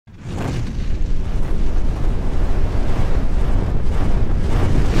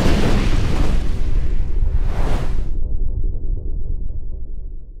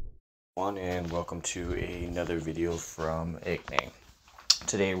welcome to another video from Ignite.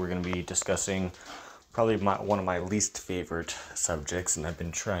 Today we're going to be discussing probably one of my least favorite subjects, and I've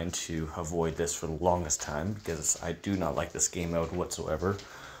been trying to avoid this for the longest time because I do not like this game mode whatsoever.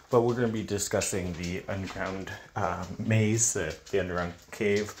 But we're going to be discussing the underground maze, the underground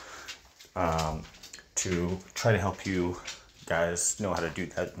cave, to try to help you guys know how to do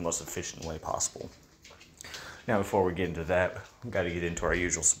that the most efficient way possible. Now, before we get into that, we've got to get into our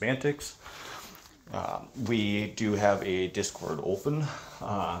usual semantics. We do have a Discord open,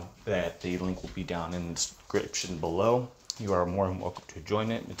 that the link will be down in the description below. You are more than welcome to join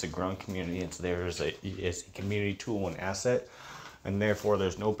it. It's a growing community. It's there as a community tool and asset, and therefore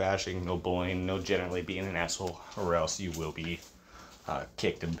there's no bashing, no bullying, no generally being an asshole, or else you will be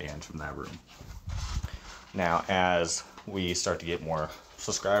kicked and banned from that room. Now, as we start to get more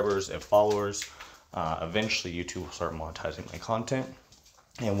subscribers and followers, eventually YouTube will start monetizing my content,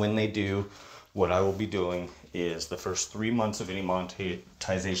 and when they do, what I will be doing is the first 3 months of any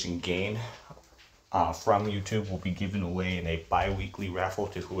monetization gain from YouTube will be given away in a bi-weekly raffle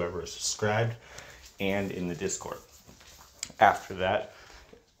to whoever is subscribed and in the Discord. After that,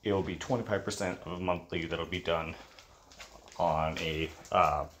 it will be 25% of a monthly that'll be done on a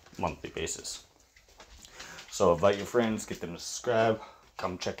monthly basis. So invite your friends, get them to subscribe,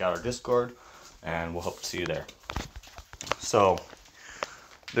 come check out our Discord, and we'll hope to see you there. So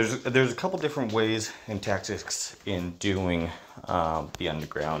there's a couple different ways and tactics in doing the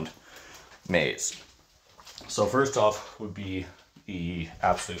underground maze. So first off would be the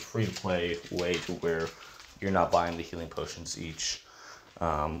absolute free-to-play way, to where you're not buying the healing potions each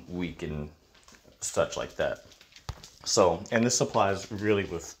week and such like that. So, and this applies really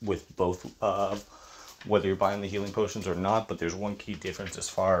with both whether you're buying the healing potions or not, but there's one key difference as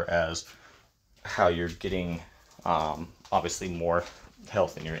far as how you're getting obviously more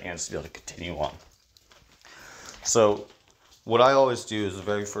health in your hands to be able to continue on. So what I always do is the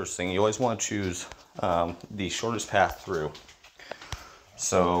very first thing, you always want to choose the shortest path through.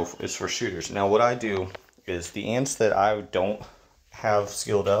 So it's for shooters. Now what I do is the ants that I don't have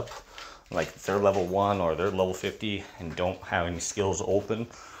skilled up, like they're level 1 or they're level 50 and don't have any skills open,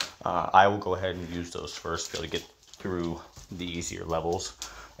 I will go ahead and use those first to be able to get through the easier levels.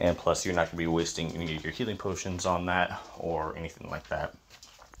 And plus, you're not going to be wasting any of your healing potions on that or anything like that.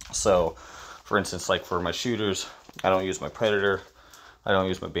 So, for instance, like for my shooters, I don't use my Predator, I don't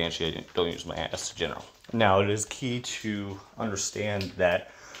use my Banshee, I don't use my Ass General. Now, it is key to understand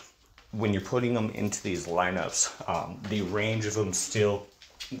that when you're putting them into these lineups, the range of them still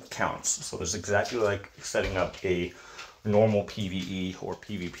counts. So it's exactly like setting up a normal PvE or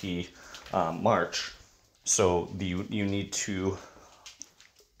PvP march. So you need to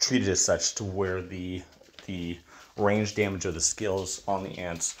treat it as such to where the range damage of the skills on the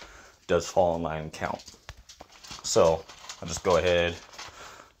ants does fall in line and count. So I'll just go ahead,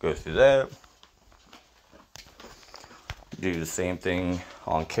 go through that. Do the same thing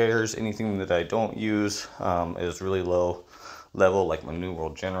on carriers. Anything that I don't use is really low level, like my New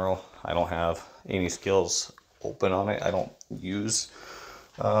World General. I don't have any skills open on it. I don't use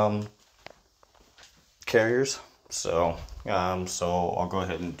carriers. So I'll go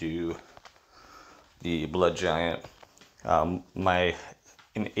ahead and do the Blood Giant. My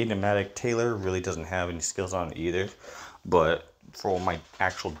Enigmatic Tailor really doesn't have any skills on it either, but for my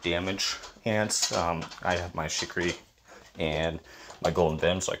actual damage ants, I have my Shikri and my Golden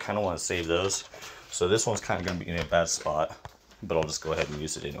Venom, so I kind of want to save those. So this one's kind of going to be in a bad spot, but I'll just go ahead and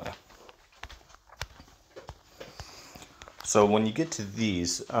use it anyway. So when you get to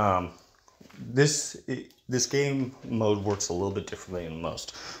these, this game mode works a little bit differently than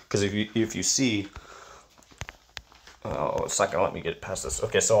most, because if you see, oh, it's not gonna let me get past this.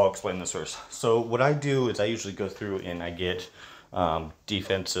 Okay, so I'll explain this first. So what I do is I usually go through and I get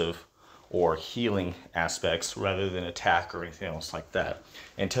defensive or healing aspects rather than attack or anything else like that,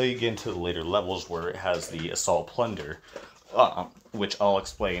 until you get into the later levels where it has the Assault Plunder, which I'll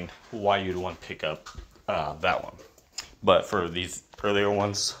explain why you'd want to pick up that one. But for these earlier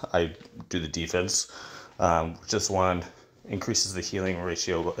ones, I do the defense. This one increases the healing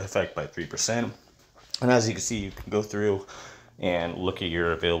ratio effect by 3%. And as you can see, you can go through and look at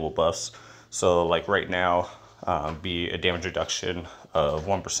your available buffs. So like right now, be a damage reduction of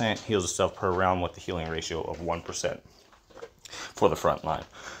 1%, heals itself per round with the healing ratio of 1% for the front line.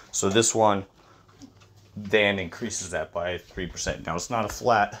 So this one then increases that by 3%. Now it's not a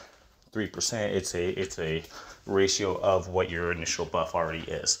flat 3%, it's a ratio of what your initial buff already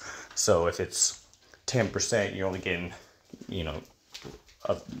is. So if it's 10%, you're only getting,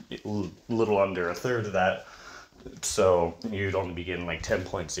 a little under a third of that. So you'd only be getting like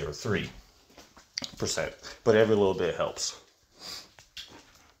 10.03. but every little bit helps.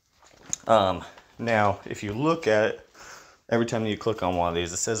 Now, if you look at every time you click on one of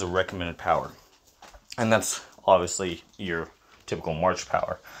these, it says a recommended power, and that's obviously your typical march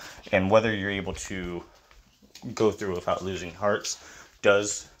power. And whether you're able to go through without losing hearts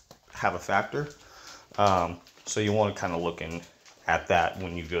does have a factor. So you want to kind of look in at that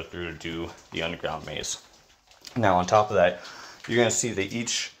when you go through to do the underground maze. Now, on top of that, you're going to see that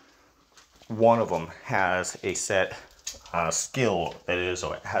each one of them has a set skill that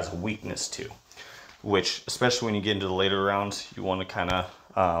has a weakness to, which, especially when you get into the later rounds, you want to kind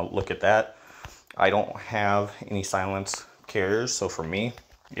of look at that. I don't have any silence carriers, so for me,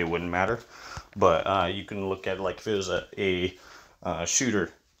 it wouldn't matter. But you can look at, like, if it was a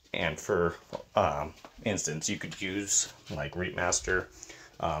shooter, and for instance, you could use like Reapmaster,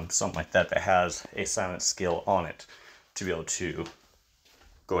 something like that that has a silent skill on it to be able to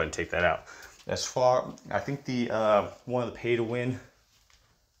go ahead and take that out. As far, I think the one of the pay to win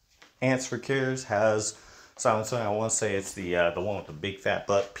ants for carriers has silence on it. I want to say it's the one with the big fat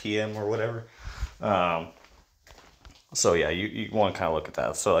butt, PM or whatever. So yeah, you want to kind of look at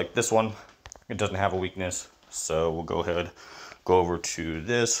that. So like this one, it doesn't have a weakness, so we'll go ahead, go over to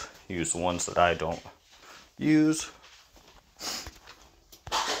this, use the ones that I don't use,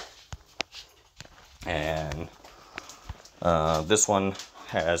 and this one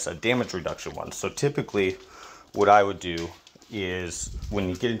has a damage reduction one. So typically what I would do is when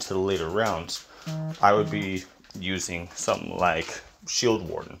you get into the later rounds, I would be using something like Shield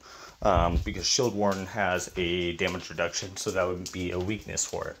Warden, because Shield Warden has a damage reduction, so that would be a weakness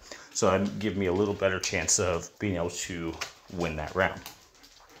for it. So that would give me a little better chance of being able to win that round.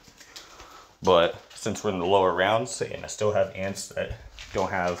 But since we're in the lower rounds and I still have ants that don't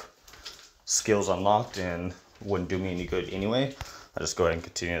have skills unlocked and wouldn't do me any good anyway, I'll just go ahead and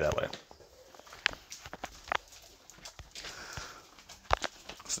continue that way.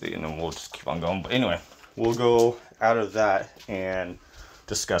 See, and then we'll just keep on going. But anyway, we'll go out of that and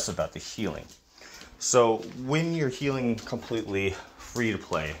discuss about the healing. So when you're healing completely free to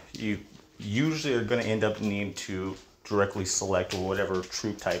play, you usually are going to end up needing to directly select whatever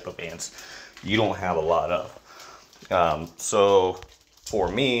troop type of ants you don't have a lot of. So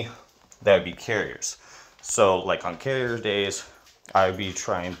for me, that would be carriers. So like on carrier days, I would be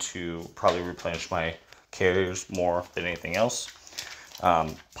trying to probably replenish my carriers more than anything else.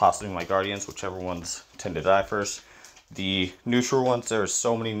 Possibly my guardians, whichever ones tend to die first. The neutral ones, there are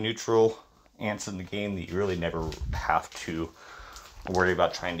so many neutral ants in the game that you really never have to worry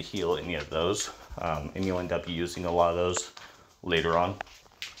about trying to heal any of those. And you'll end up using a lot of those later on.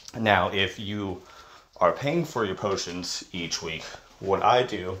 Now, if you are paying for your potions each week, what I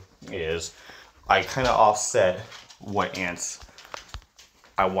do is I kind of offset what ants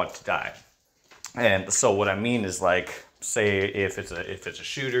I want to die. And so what I mean is, like, say if it's a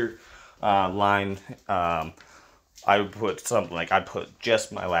shooter line, I would put something like, I'd put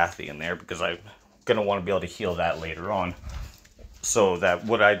just my Lathy in there because I'm gonna want to be able to heal that later on. So that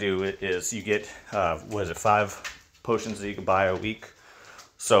what I do is you get 5 potions that you can buy a week.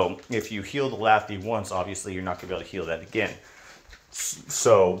 So if you heal the Lathy once, obviously you're not gonna be able to heal that again.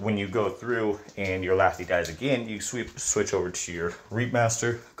 So when you go through and your Lathy dies again, you switch over to your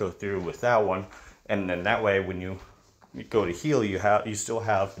Reapmaster, go through with that one, and then that way when you go to heal, you still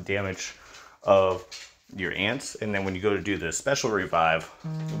have the damage of your ants. And then when you go to do the special revive,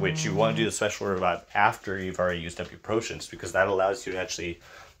 which you want to do the special revive after you've already used up your potions, because that allows you to actually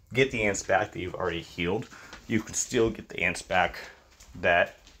get the ants back that you've already healed. You can still get the ants back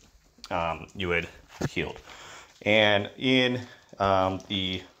that you had healed. And in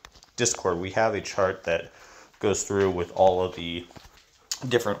the Discord, we have a chart that goes through with all of the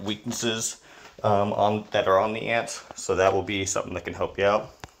different weaknesses that are on the ants, so that will be something that can help you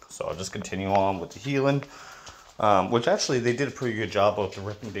out. So I'll just continue on with the healing, which actually they did a pretty good job of the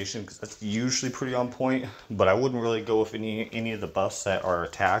recommendation, because that's usually pretty on point, but I wouldn't really go with any of the buffs that are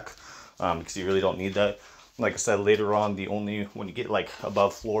attack, because you really don't need that. Like I said, later on, when you get like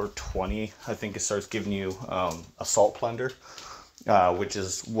above floor 20, I think it starts giving you Assault Plunder, which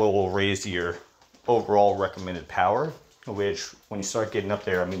will raise your overall recommended power, which when you start getting up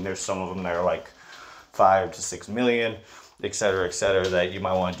there, I mean, there's some of them that are like 5 to 6 million, etc., that you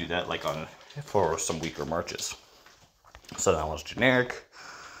might want to do that like for some weaker marches. So that one's generic.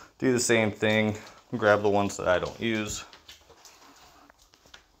 Do the same thing, grab the ones that I don't use.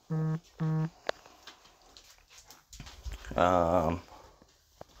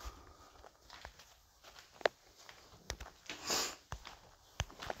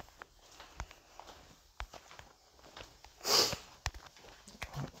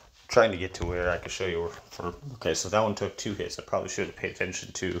 trying to get to where I could show you for, okay, so that one took 2 hits. I probably should have paid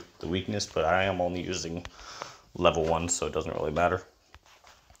attention to the weakness, but I am only using level 1, so it doesn't really matter.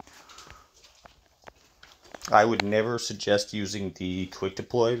 I would never suggest using the quick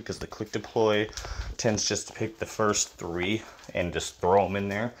deploy, because the quick deploy tends just to pick the first 3 and just throw them in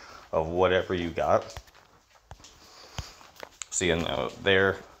there of whatever you got. See,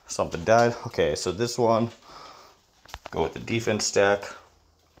 there, something died. Okay, so this one, go with the defense stack.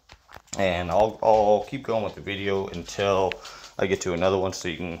 And I'll keep going with the video until I get to another one, so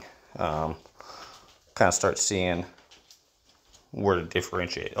you can kind of start seeing where to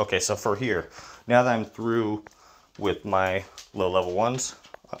differentiate. Okay, so for here, now that I'm through with my low level ones,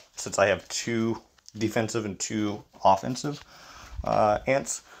 since I have 2 defensive and 2 offensive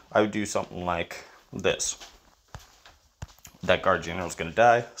ants, I would do something like this. That guard general is going to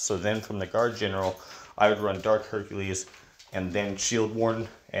die, so then from the guard general, I would run Dark Hercules and then Shield Warden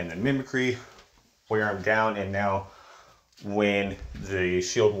and then Mimicry, wear him down, and now when the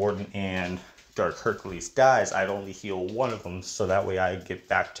Shield Warden and Dark Hercules dies, I'd only heal one of them, so that way I get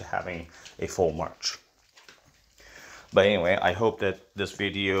back to having a full march. But anyway, I hope that this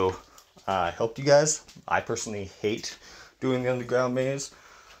video helped you guys. I personally hate doing the underground maze.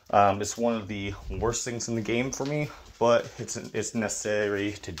 It's one of the worst things in the game for me, but it's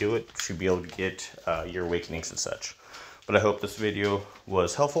necessary to do it to be able to get your awakenings and such. But I hope this video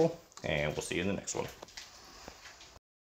was helpful, and we'll see you in the next one.